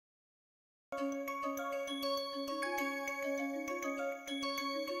We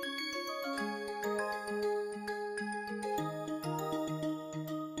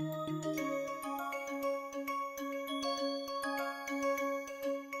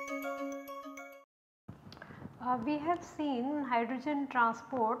have seen hydrogen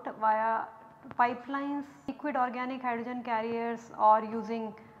transport via pipelines, liquid organic hydrogen carriers or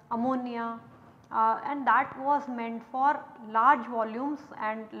using ammonia, and that was meant for large volumes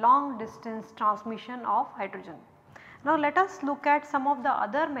and long distance transmission of hydrogen. Now let us look at some of the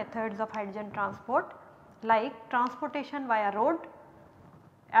other methods of hydrogen transport, like transportation via road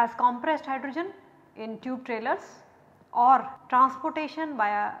as compressed hydrogen in tube trailers, or transportation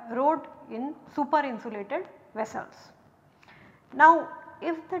via road in super insulated vessels. Now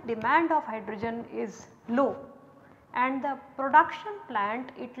if the demand of hydrogen is low and the production plant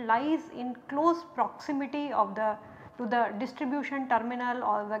it lies in close proximity of the to the distribution terminal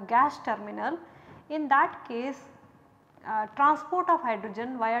or the gas terminal, in that case transport of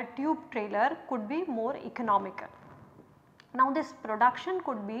hydrogen via tube trailer could be more economical. Now this production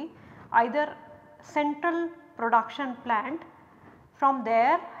could be either central production plant, from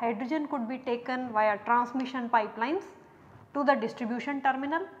there hydrogen could be taken via transmission pipelines to the distribution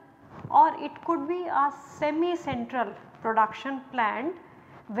terminal, or it could be a semi-central production plant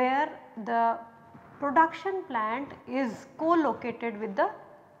where the production plant is co-located with the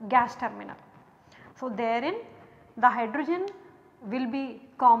gas terminal. So therein the hydrogen will be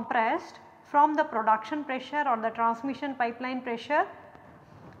compressed from the production pressure or the transmission pipeline pressure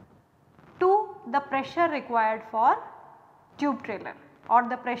to the pressure required for tube trailer or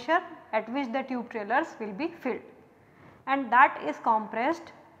the pressure at which the tube trailers will be filled, and that is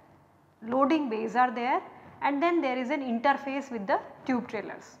compressed, loading bays are there, and then there is an interface with the tube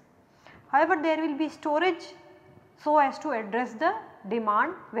trailers. However, there will be storage so as to address the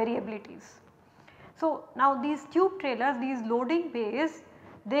demand variabilities. So now these tube trailers, these loading bays,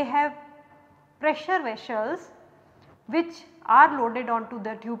 they have pressure vessels which are loaded onto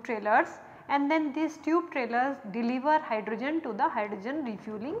the tube trailers, and then these tube trailers deliver hydrogen to the hydrogen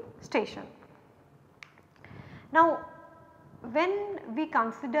refueling station. Now when we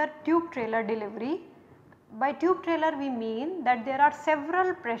consider tube trailer delivery, by tube trailer we mean that there are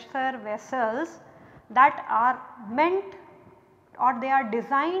several pressure vessels that are meant or they are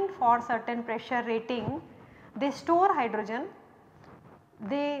designed for certain pressure rating. They store hydrogen,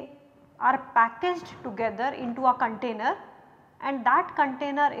 they are packaged together into a container, and that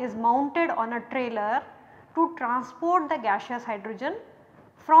container is mounted on a trailer to transport the gaseous hydrogen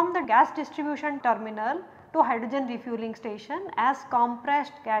from the gas distribution terminal to hydrogen refueling station as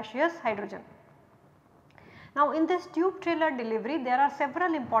compressed gaseous hydrogen. Now in this tube trailer delivery there are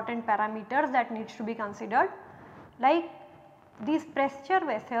several important parameters that needs to be considered, like these pressure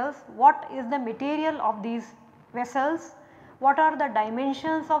vessels, what is the material of these vessels, what are the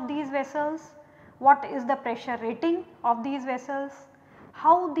dimensions of these vessels, what is the pressure rating of these vessels,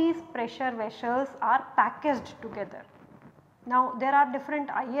 how these pressure vessels are packaged together. Now there are different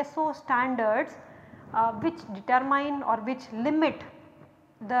ISO standards which determine or which limit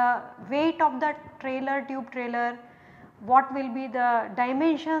the weight of the trailer, tube trailer, what will be the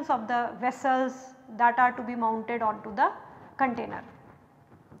dimensions of the vessels that are to be mounted onto the container.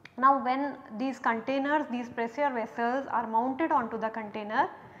 Now when these containers, these pressure vessels are mounted onto the container,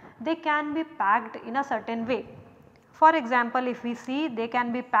 they can be packed in a certain way. For example, if we see, they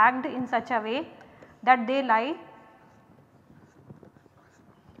can be packed in such a way that they lie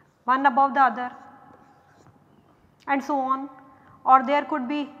one above the other and so on, or there could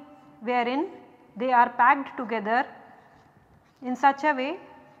be wherein they are packed together in such a way.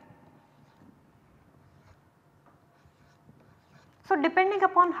 So depending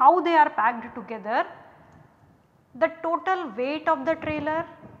upon how they are packed together, the total weight of the trailer,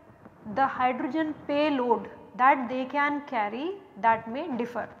 the hydrogen payload that they can carry, that may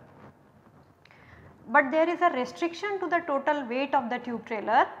differ. But there is a restriction to the total weight of the tube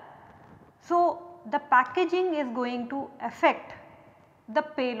trailer. So the packaging is going to affect the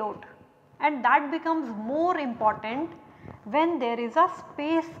payload, and that becomes more important when there is a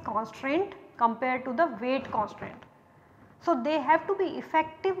space constraint compared to the weight constraint. So they have to be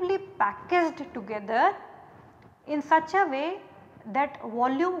effectively packaged together in such a way that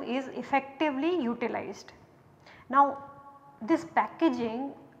volume is effectively utilized. Now this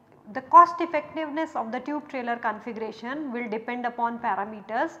packaging, the cost effectiveness of the tube trailer configuration will depend upon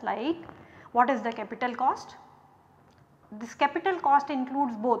parameters like what is the capital cost. This capital cost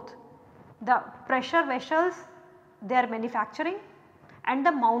includes both the pressure vessels, their manufacturing, and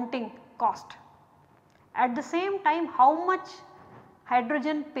the mounting cost. At the same time, how much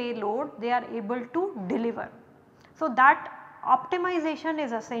hydrogen payload they are able to deliver. So, that optimization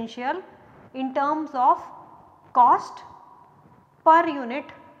is essential in terms of cost per unit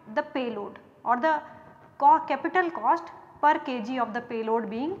the payload or the capital cost per kg of the payload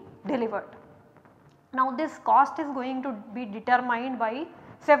being delivered. Now, this cost is going to be determined by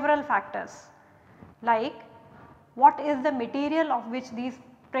several factors like what is the material of which these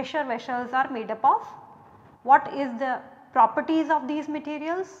pressure vessels are made up of, what is the properties of these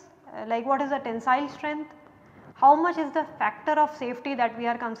materials like what is the tensile strength, how much is the factor of safety that we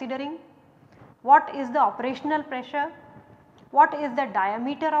are considering, what is the operational pressure, what is the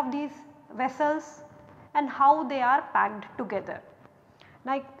diameter of these vessels and how they are packed together.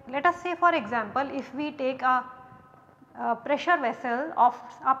 Like let us say for example, if we take a pressure vessel of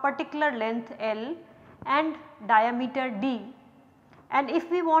a particular length L and diameter D, and if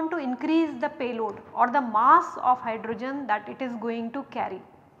we want to increase the payload or the mass of hydrogen that it is going to carry.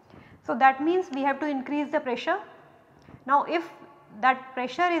 So, that means we have to increase the pressure. Now, if that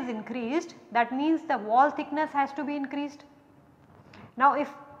pressure is increased, that means the wall thickness has to be increased. Now, if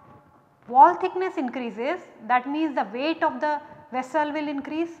wall thickness increases, that means the weight of the vessel will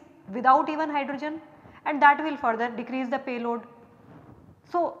increase without even hydrogen, and that will further decrease the payload.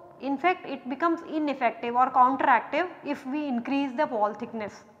 So, in fact it becomes ineffective or counteractive if we increase the wall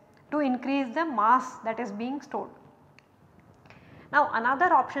thickness to increase the mass that is being stored. Now,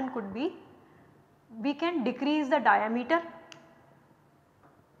 another option could be we can decrease the diameter.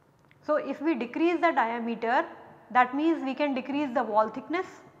 So, if we decrease the diameter, that means we can decrease the wall thickness,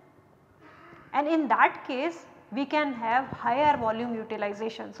 and in that case we can have higher volume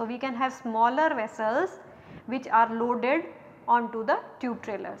utilization. So, we can have smaller vessels which are loaded onto the tube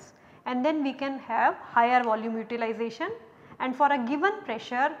trailers, and then we can have higher volume utilization, and for a given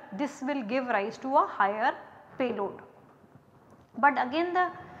pressure this will give rise to a higher payload. But again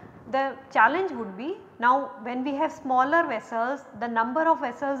the challenge would be, now when we have smaller vessels, the number of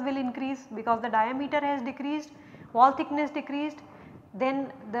vessels will increase because the diameter has decreased, wall thickness decreased,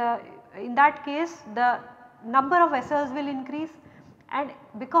 then in that case the number of vessels will increase, and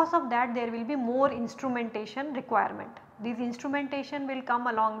because of that there will be more instrumentation requirement. These instrumentation will come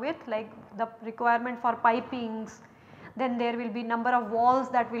along with like the requirement for pipings, then there will be number of walls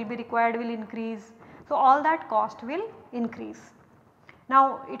that will be required will increase. So, all that cost will increase.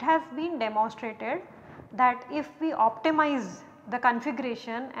 Now, it has been demonstrated that if we optimize the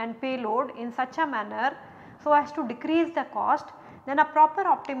configuration and payload in such a manner so as to decrease the cost, then a proper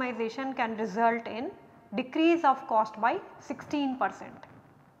optimization can result in decrease of cost by 16%.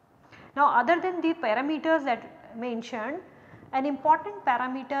 Now, other than the parameters that mentioned, an important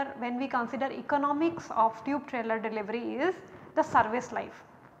parameter when we consider economics of tube trailer delivery is the service life.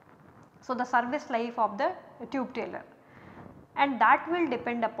 So, the service life of the tube trailer, and that will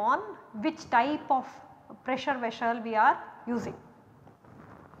depend upon which type of pressure vessel we are using.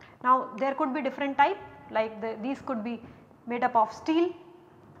 Now, there could be different type like these could be made up of steel.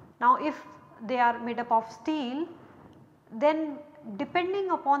 Now, if they are made up of steel, then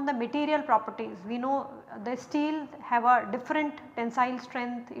depending upon the material properties, we know the steel have a different tensile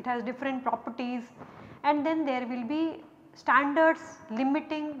strength, it has different properties, and then there will be standards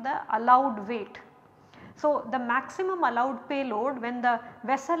limiting the allowed weight. So, the maximum allowed payload when the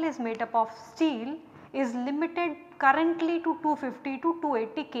vessel is made up of steel is limited currently to 250 to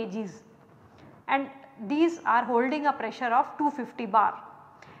 280 kgs, and these are holding a pressure of 250 bar,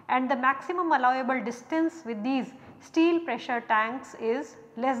 and the maximum allowable distance with these steel pressure tanks is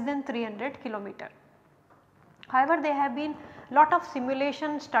less than 300 kilometer. However, there have been lot of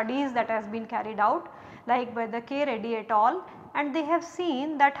simulation studies that has been carried out like by the K. Reddy et al., and they have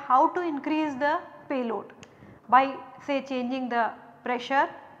seen that how to increase the payload by say changing the pressure,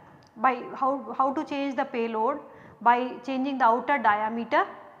 by how to change the payload by changing the outer diameter.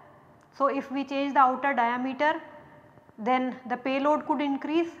 So, if we change the outer diameter, then the payload could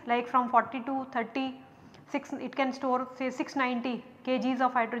increase like from 40 to 36, it can store say 690 kgs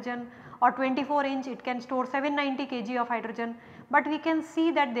of hydrogen, or 24 inch it can store 790 kg of hydrogen, but we can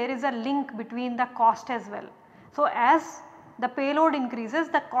see that there is a link between the cost as well. So, as the payload increases,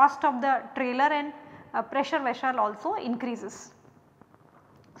 the cost of the trailer and pressure vessel also increases.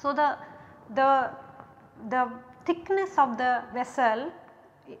 So, the thickness of the vessel,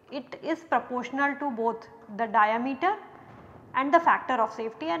 it is proportional to both the diameter and the factor of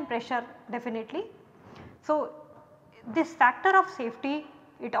safety and pressure definitely. So, this factor of safety,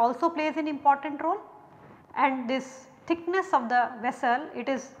 it also plays an important role, and this thickness of the vessel, it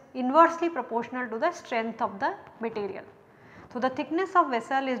is inversely proportional to the strength of the material. So, the thickness of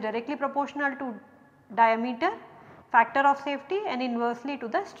vessel is directly proportional to diameter, factor of safety and inversely to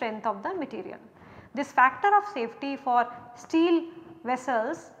the strength of the material. This factor of safety for steel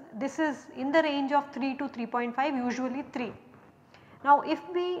vessels, this is in the range of 3 to 3.5, usually 3. Now if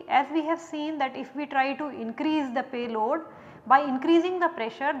we, as we have seen that if we try to increase the payload by increasing the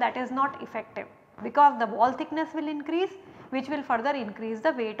pressure, that is not effective, because the wall thickness will increase, which will further increase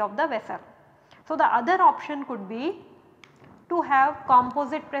the weight of the vessel. So the other option could be to have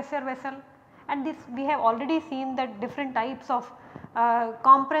composite pressure vessel, and this we have already seen that different types of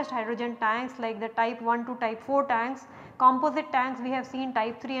compressed hydrogen tanks, like the type 1 to type 4 tanks. Composite tanks we have seen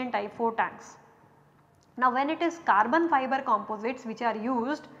type 3 and type 4 tanks. Now when it is carbon fiber composites which are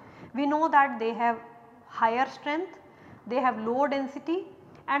used, we know that they have higher strength, they have low density,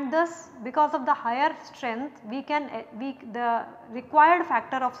 and thus because of the higher strength the required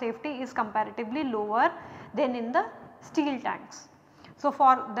factor of safety is comparatively lower than in the steel tanks. So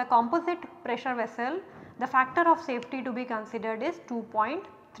for the composite pressure vessel, the factor of safety to be considered is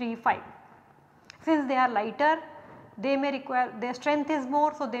 2.35. Since they are lighter, they may require, their strength is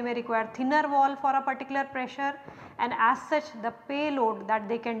more, so they may require thinner wall for a particular pressure, and as such the payload that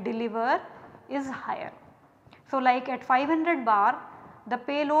they can deliver is higher. So like at 500 bar, the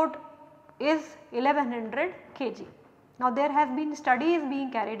payload is 1100 kg. Now there has been studies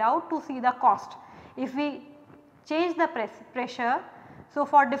being carried out to see the cost. If we change the pressure, so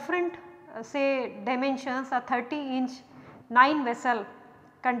for different say dimensions, a 30-inch 9 vessel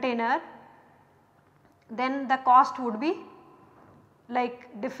container, then the cost would be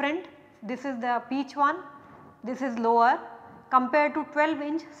like different. This is the peach one, this is lower compared to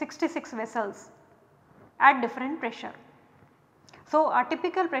 12-inch 66 vessels at different pressure. So a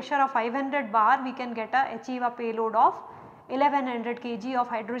typical pressure of 500 bar, we can achieve a payload of 1100 kg of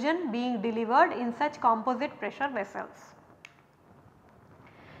hydrogen being delivered in such composite pressure vessels.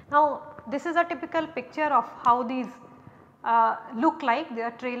 Now this is a typical picture of how these look like,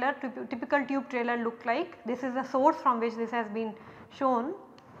 their trailer, typical tube trailer look like. This is the source from which this has been shown.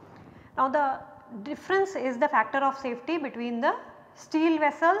 Now the difference is the factor of safety between the steel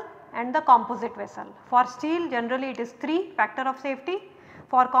vessel and the composite vessel. For steel generally it is 3 factor of safety,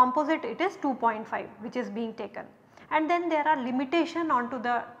 for composite it is 2.5 which is being taken. And then there are limitation onto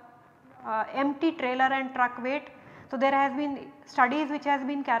the empty trailer and truck weight. So there has been studies which has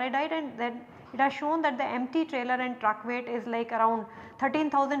been carried out, and then it has shown that the empty trailer and truck weight is like around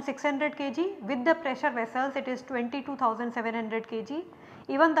 13,600 kg, with the pressure vessels it is 22,700 kg.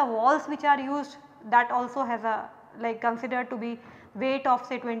 Even the walls which are used, that also has a like considered to be weight of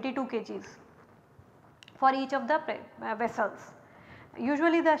say 22 kgs for each of the vessels.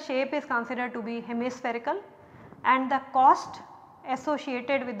 Usually the shape is considered to be hemispherical, and the cost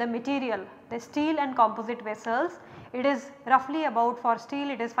associated with the material, the steel and composite vessels, it is roughly about, for steel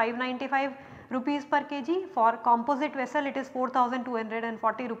it is 595 rupees per kg, for composite vessel it is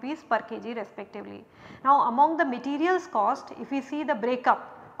 4240 rupees per kg respectively. Now among the materials cost, if we see the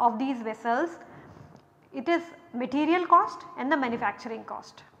breakup of these vessels, it is material cost and the manufacturing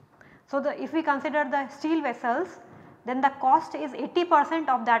cost. So if we consider the steel vessels, then the cost is 80%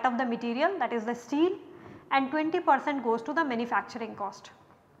 of that of the material, that is the steel, and 20% goes to the manufacturing cost.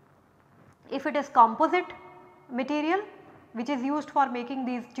 If it is composite material which is used for making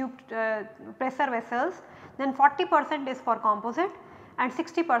these tube pressure vessels, then 40% is for composite and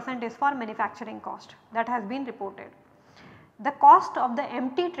 60% is for manufacturing cost, that has been reported. The cost of the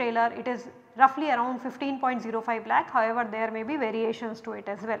empty trailer, it is roughly around 15.05 lakh, however there may be variations to it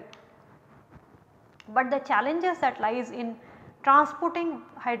as well. But the challenges that lies in transporting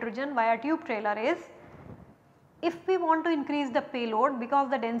hydrogen via tube trailer is, if we want to increase the payload, because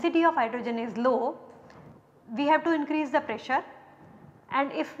the density of hydrogen is low, we have to increase the pressure,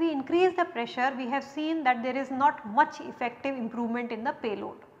 and if we increase the pressure, we have seen that there is not much effective improvement in the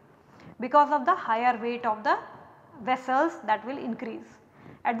payload because of the higher weight of the vessels that will increase.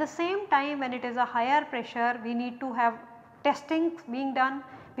 At the same time, when it is a higher pressure, we need to have testing being done.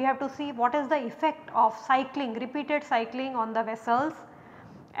 We have to see what is the effect of cycling, repeated cycling on the vessels,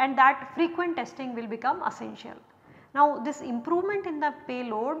 and that frequent testing will become essential. Now this improvement in the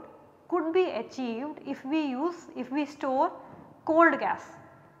payload could be achieved if we store cold gas,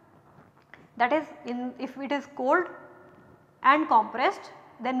 that is if it is cold and compressed,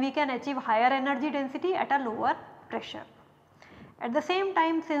 then we can achieve higher energy density at a lower pressure. At the same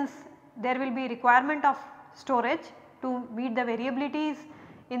time, since there will be requirement of storage to meet the variabilities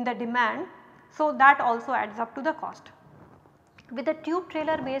in the demand, so that also adds up to the cost. With the tube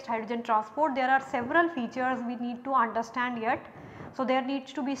trailer based hydrogen transport, there are several features we need to understand yet. So there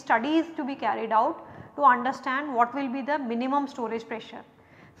needs to be studies to be carried out to understand what will be the minimum storage pressure.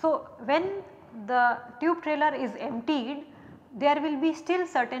 So when the tube trailer is emptied, there will be still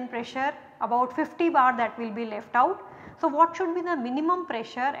certain pressure about 50 bar that will be left out. So, what should be the minimum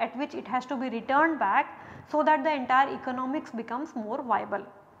pressure at which it has to be returned back so that the entire economics becomes more viable?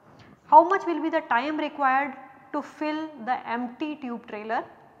 How much will be the time required to fill the empty tube trailer?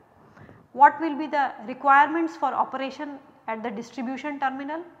 What will be the requirements for operation at the distribution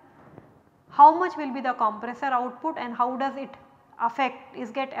terminal? How much will be the compressor output and how does it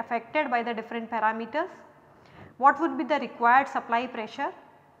get affected by the different parameters? What would be the required supply pressure?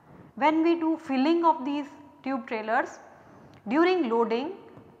 When we do filling of these tube trailers, during loading,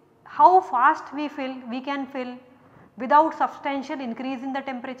 how fast we can fill without substantial increase in the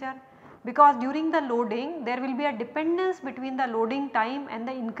temperature, because during the loading there will be a dependence between the loading time and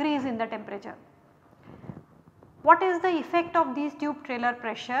the increase in the temperature. What is the effect of these tube trailer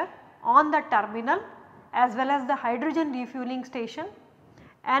pressure on the terminal as well as the hydrogen refueling station,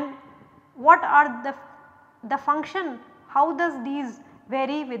 and what are the function, how does these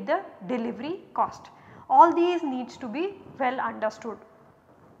vary with the delivery cost? All these needs to be well understood.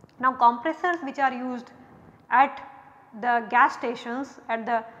 Now, compressors which are used at the gas stations, at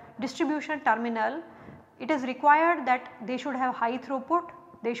the distribution terminal, it is required that they should have high throughput,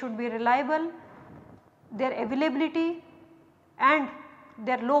 they should be reliable, their availability and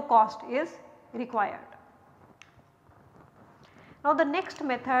their low cost is required. Now, the next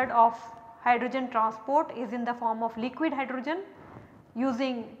method of hydrogen transport is in the form of liquid hydrogen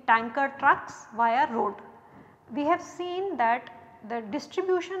using tanker trucks via road. We have seen that the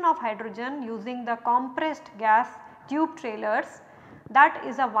distribution of hydrogen using the compressed gas tube trailers, that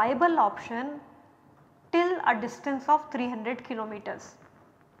is a viable option till a distance of 300 kilometers.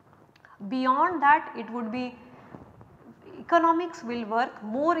 Beyond that, it would be, economics will work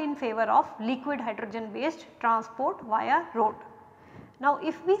more in favor of liquid hydrogen based transport via road. Now,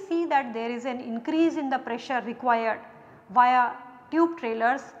 if we see that there is an increase in the pressure required via tube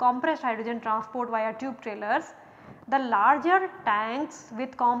trailers, compressed hydrogen transport via tube trailers, the larger tanks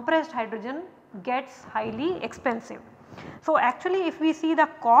with compressed hydrogen gets highly expensive. So, actually if we see the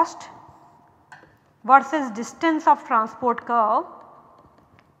cost versus distance of transport curve,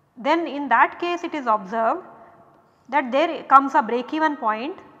 then in that case it is observed that there comes a break even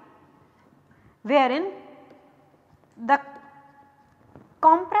point wherein the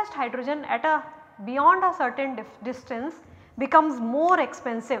compressed hydrogen at a beyond a certain distance becomes more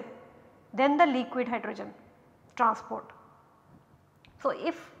expensive than the liquid hydrogen transport. So,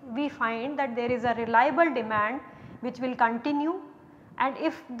 if we find that there is a reliable demand which will continue, and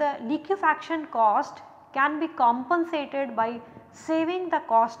if the liquefaction cost can be compensated by saving the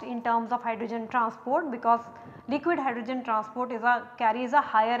cost in terms of hydrogen transport, because liquid hydrogen transport carries a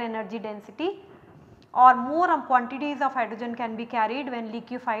higher energy density or more quantities of hydrogen can be carried when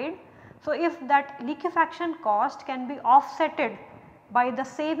liquefied. So, if that liquefaction cost can be offsetted by the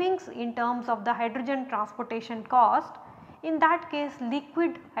savings in terms of the hydrogen transportation cost, in that case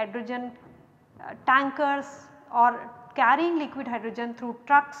liquid hydrogen tankers or carrying liquid hydrogen through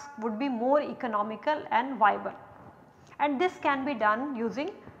trucks would be more economical and viable, and this can be done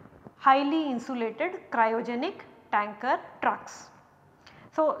using highly insulated cryogenic tanker trucks.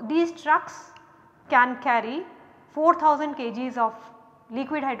 So, these trucks can carry 4000 kgs of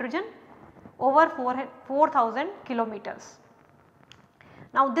liquid hydrogen over 4000 kilometers.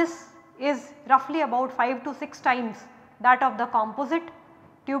 Now, this is roughly about 5 to 6 times that of the composite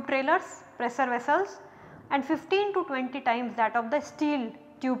tube trailers, pressure vessels, and 15 to 20 times that of the steel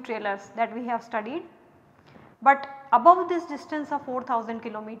tube trailers that we have studied. But above this distance of 4000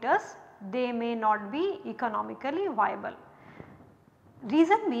 kilometers, they may not be economically viable.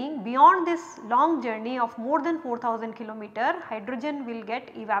 Reason being, beyond this long journey of more than 4000 kilometer, hydrogen will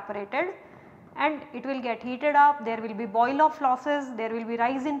get evaporated and it will get heated up, there will be boil off losses, there will be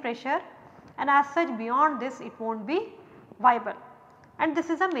rise in pressure, and as such beyond this it will not be viable, and this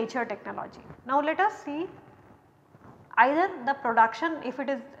is a mature technology. Now, let us see either the production, if it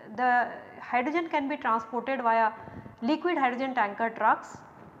is the hydrogen can be transported via liquid hydrogen tanker trucks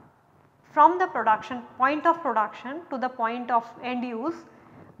from the production point of production to the point of end use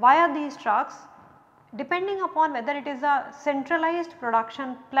via these trucks, depending upon whether it is a centralized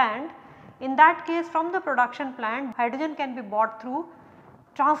production plant. In that case, from the production plant hydrogen can be bought through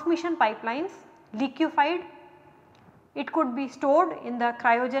transmission pipelines, liquefied, it could be stored in the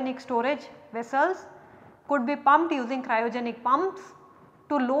cryogenic storage vessels, could be pumped using cryogenic pumps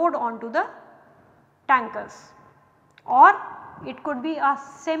to load onto the tankers, or it could be a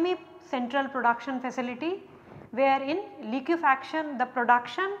semi central production facility wherein liquefaction, the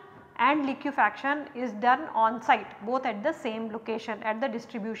production and liquefaction is done on site, both at the same location at the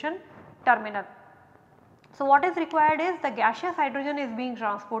distribution terminal. So, what is required is the gaseous hydrogen is being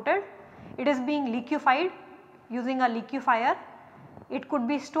transported, it is being liquefied using a liquefier, it could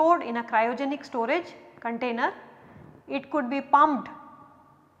be stored in a cryogenic storage container, it could be pumped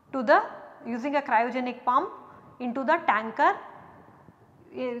to the using a cryogenic pump into the tanker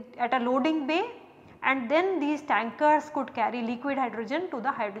at a loading bay, and then these tankers could carry liquid hydrogen to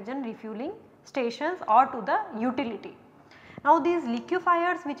the hydrogen refueling stations or to the utility. Now these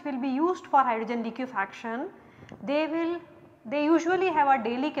liquefiers which will be used for hydrogen liquefaction, they usually have a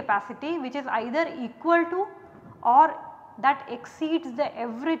daily capacity which is either equal to or that exceeds the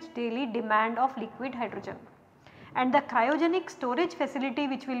average daily demand of liquid hydrogen. And the cryogenic storage facility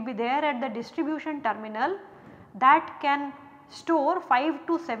which will be there at the distribution terminal, that can store 5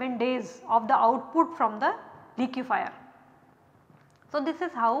 to 7 days of the output from the liquefier. So this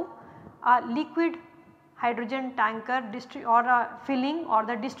is how a liquid hydrogen tanker or a filling or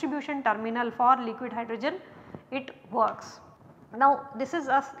the distribution terminal for liquid hydrogen it works. Now this is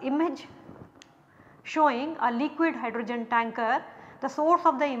a image showing a liquid hydrogen tanker, the source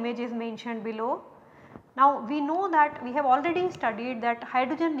of the image is mentioned below. Now we know that we have already studied that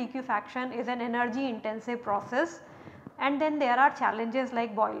hydrogen liquefaction is an energy intensive process, and then there are challenges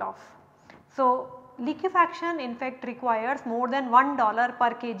like boil off. So liquefaction in fact requires more than $1 per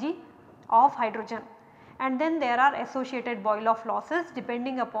kg of hydrogen, and then there are associated boil off losses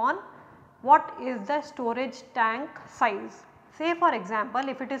depending upon what is the storage tank size. Say for example,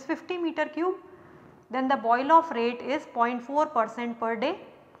 if it is 50 meter cube, then the boil off rate is 0.4% per day.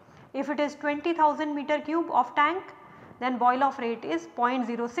 If it is 20,000 meter cube of tank, then boil off rate is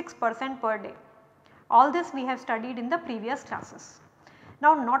 0.06% per day. All this we have studied in the previous classes.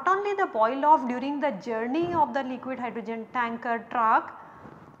 Now not only the boil off during the journey of the liquid hydrogen tanker truck,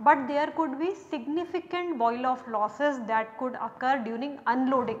 but there could be significant boil off losses that could occur during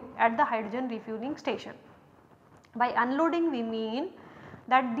unloading at the hydrogen refueling station. By unloading we mean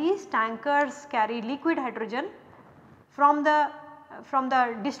that these tankers carry liquid hydrogen from the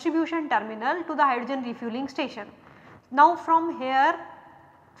distribution terminal to the hydrogen refueling station. Now from here,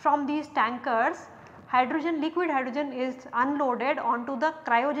 from these tankers, liquid hydrogen is unloaded onto the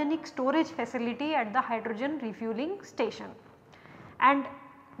cryogenic storage facility at the hydrogen refueling station, and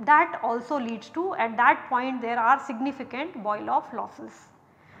that also leads to, at that point there are significant boil off losses.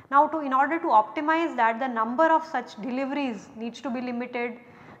 Now in order to optimize that, the number of such deliveries needs to be limited,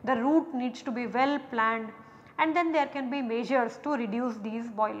 the route needs to be well planned, and then there can be measures to reduce these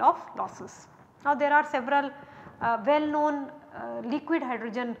boil off losses. Now there are several well known liquid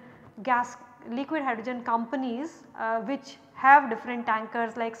hydrogen companies which have different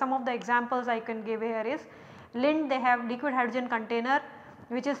tankers, like some of the examples I can give here is Linde, they have liquid hydrogen container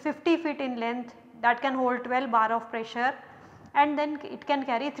which is 50 feet in length, that can hold 12 bar of pressure, and then it can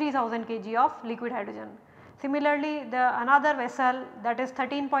carry 3000 kg of liquid hydrogen. Similarly, another vessel that is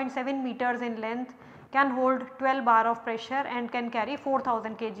 13.7 meters in length can hold 12 bar of pressure and can carry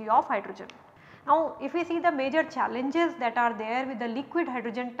 4000 kg of hydrogen. Now if we see the major challenges that are there with the liquid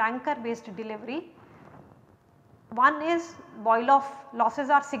hydrogen tanker based delivery, one is boil off losses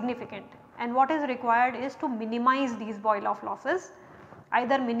are significant, and what is required is to minimize these boil off losses,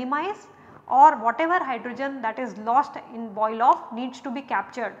 either minimize or whatever hydrogen that is lost in boil off needs to be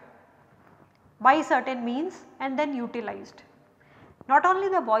captured by certain means and then utilized. Not only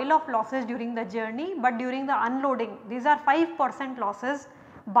the boil off losses during the journey, but during the unloading, these are 5% losses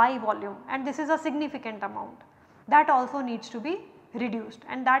by volume, and this is a significant amount. That also needs to be reduced,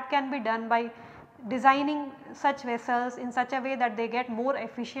 and that can be done by designing such vessels in such a way that they get more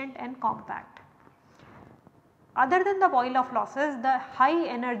efficient and compact. Other than the boil off losses, the high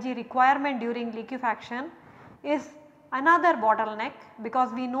energy requirement during liquefaction is another bottleneck,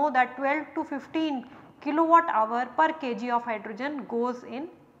 because we know that 12 to 15 kilowatt hour per kg of hydrogen goes in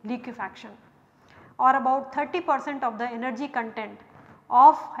liquefaction, or about 30% of the energy content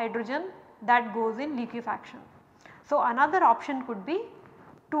of hydrogen that goes in liquefaction. So another option could be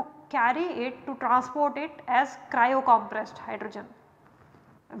to carry it, to transport it as cryo-compressed hydrogen,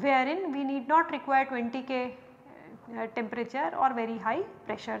 wherein we need not require 20 K temperature or very high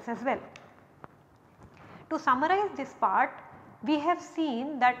pressures as well. To summarize this part, we have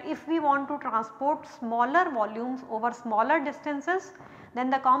seen that if we want to transport smaller volumes over smaller distances, then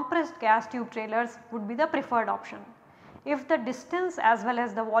the compressed gas tube trailers would be the preferred option. If the distance as well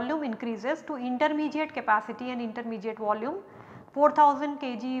as the volume increases to intermediate capacity and intermediate volume, 4000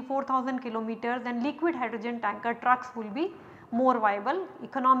 kg, 4000 kilometers, then liquid hydrogen tanker trucks will be more viable,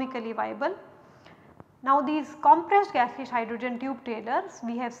 economically viable. Now these compressed gaseous hydrogen tube trailers,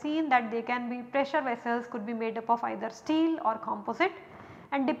 we have seen that they can be, pressure vessels could be made up of either steel or composite,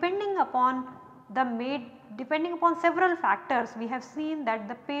 and depending upon several factors, we have seen that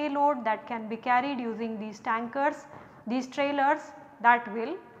the payload that can be carried using these tankers, these trailers, that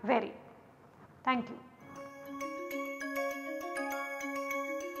will vary. Thank you.